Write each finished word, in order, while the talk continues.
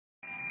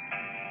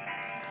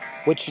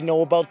What you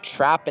know about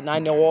trap, and I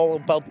know all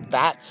about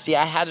that. See,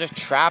 I had to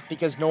trap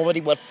because nobody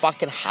would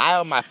fucking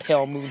hire my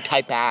pale moon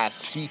type ass.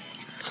 See,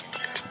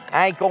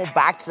 I ain't going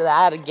back to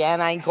that again.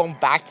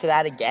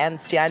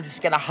 See, I'm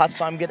just gonna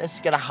hustle. I'm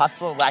just gonna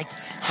hustle like,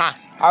 I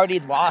already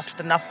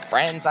lost enough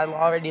friends. But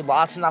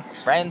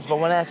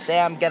when I say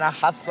I'm gonna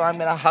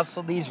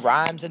hustle these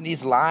rhymes and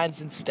these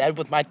lines instead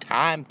with my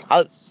time.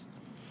 Cause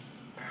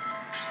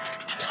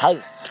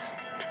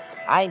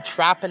I ain't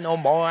trapping no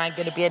more. I ain't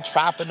gonna be a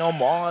trapper no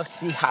more.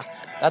 See,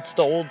 that's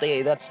the old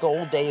day.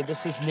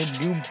 This is the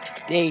new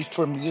day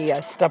for me.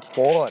 I step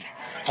forward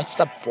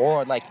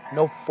like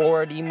no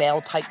forward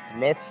email type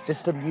myths.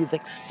 Just the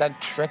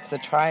Aamusexentrix, the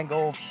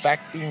triangle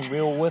effect, being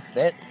real with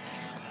it.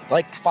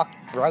 Like fuck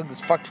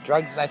drugs,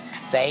 I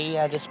say.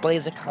 I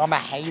displays a comma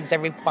haze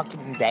every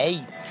fucking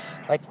day.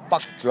 Like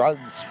fuck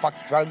drugs,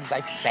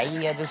 I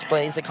say. I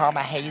displays a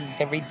comma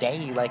haze every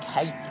day. Like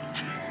hey,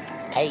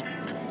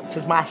 this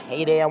is my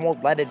heyday. I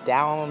won't let it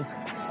down.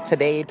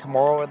 Today,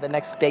 tomorrow, or the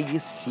next day, you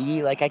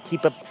see. Like I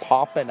keep it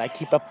popping.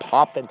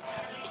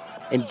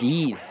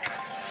 Indeed.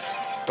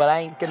 But I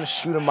ain't gonna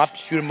shoot 'em up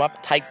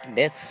type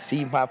this.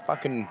 See, my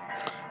fucking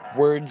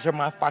words are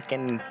my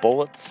fucking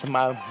bullets.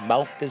 My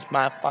mouth is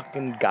my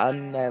fucking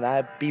gun. And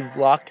I be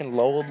lock and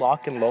load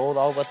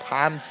all the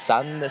time.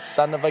 The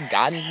son of a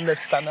gun.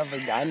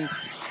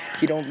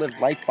 He don't live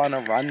life on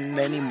a run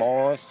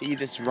anymore. See, he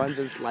just runs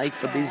his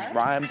life with these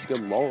rhymes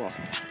galore.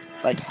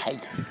 Like, hey,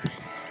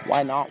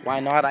 why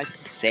not? I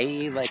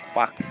say, like,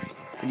 fuck.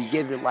 When you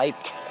give your life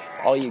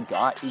all you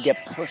got, you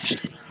get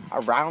pushed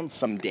around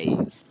some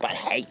days. But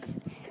hey,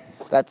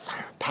 that's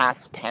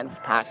past tense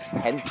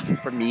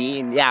for me.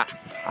 And yeah,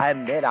 I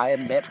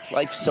admit,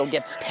 life still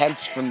gets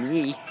tense for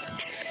me.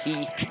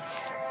 See,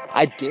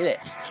 I did it.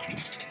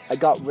 I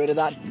got rid of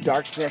that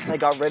darkness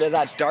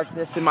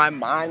in my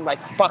mind.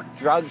 Like, fuck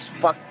drugs.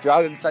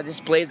 I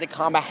just blaze a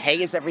comma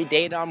haze every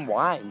day to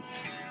unwind.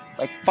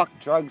 Like, fuck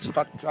drugs.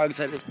 I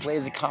just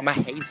blaze a comma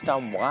haze to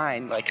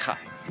unwind. Like,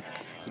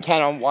 you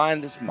can't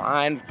unwind this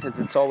mind because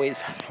it's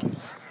always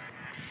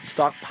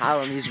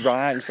stockpiling these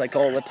rhymes, like,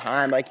 all the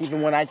time. Like,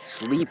 even when I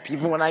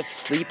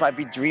sleep, I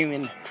be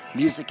dreaming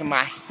music in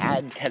my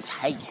head. Because,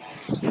 hey,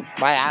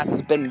 my ass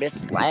has been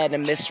misled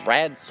and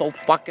misread so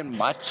fucking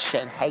much.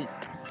 And, hey,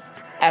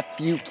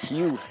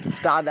 F-U-Q,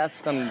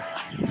 stardust and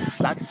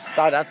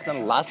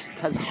lust.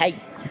 Because, hey,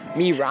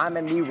 me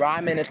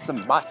rhyming, it's a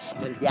must.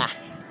 And, yeah,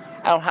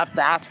 I don't have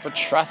to ask for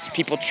trust.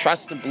 People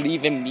trust and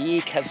believe in me.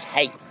 Because,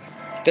 hey,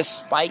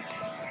 despite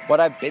what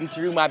I've been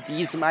through, my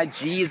B's and my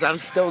G's, I'm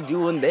still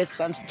doing this.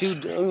 I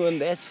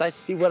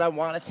see what I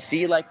want to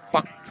see. Like,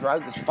 fuck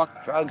drugs.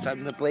 I'm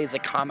gonna blaze a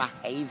comma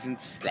haze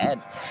instead.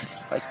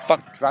 Like,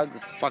 fuck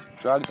drugs.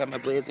 I'm gonna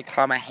blaze a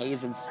comma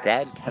haze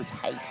instead. Cause,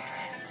 hey,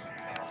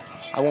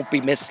 I won't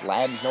be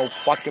misled no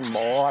fucking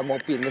more. I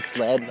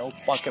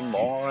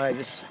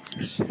just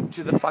shoot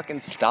to the fucking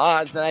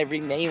stars, and I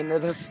rename it to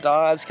the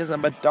stars, cause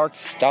I'm a dark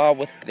star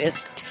with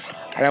this,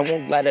 and I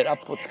won't let it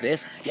up with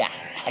this. Yeah,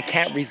 I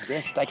can't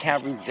resist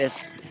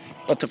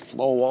but to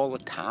flow all the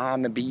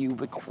time and be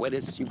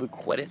ubiquitous.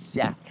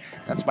 Yeah,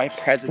 that's my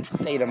present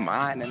state of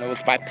mind, and it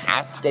was my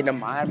past state of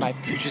mind, my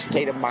future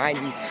state of mind,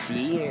 you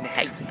see. And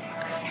hey,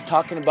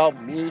 talking about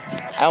me,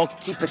 I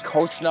don't keep it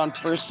coasting on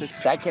first or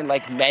second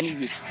like many,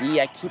 you see.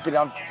 I keep it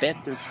on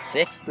fifth or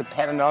sixth,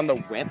 depending on the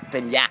whip.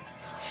 And yeah,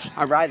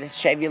 I ride a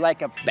Chevy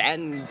like a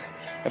Benz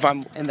if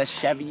I'm in the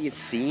Chevy, you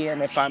see.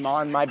 And if I'm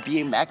on my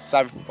BMX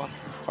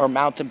or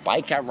mountain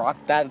bike, I rock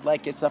that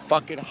like it's a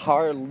fucking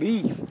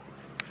Harley.